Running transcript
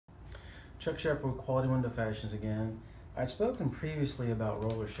Chuck Shepard with Quality Window Fashions again. I'd spoken previously about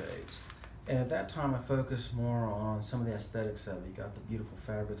roller shades, and at that time I focused more on some of the aesthetics of it. You got the beautiful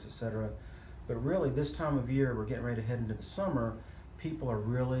fabrics, etc. But really, this time of year, we're getting ready to head into the summer. People are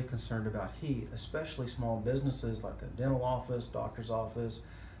really concerned about heat, especially small businesses like a dental office, doctor's office,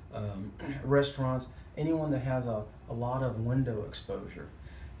 restaurants, anyone that has a lot of window exposure.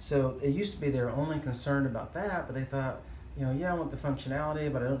 So it used to be they were only concerned about that, but they thought, yeah, I want the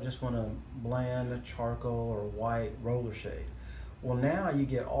functionality, but I don't just want a bland charcoal or white roller shade. Well, now you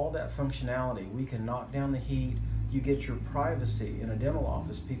get all that functionality. We can knock down the heat. You get your privacy in a dental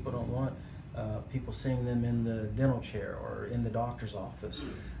office. People don't want people seeing them in the dental chair or in the doctor's office.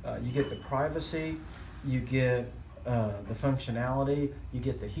 You get the privacy, you get the functionality, you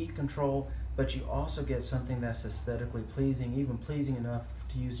get the heat control, but you also get something that's aesthetically pleasing, even pleasing enough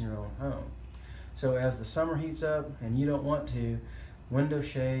to use in your own home. So as the summer heats up and you don't want to, window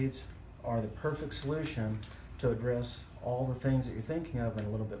shades are the perfect solution to address all the things that you're thinking of and a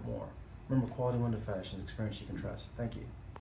little bit more. Remember, Quality Window Fashion, experience you can trust. Thank you.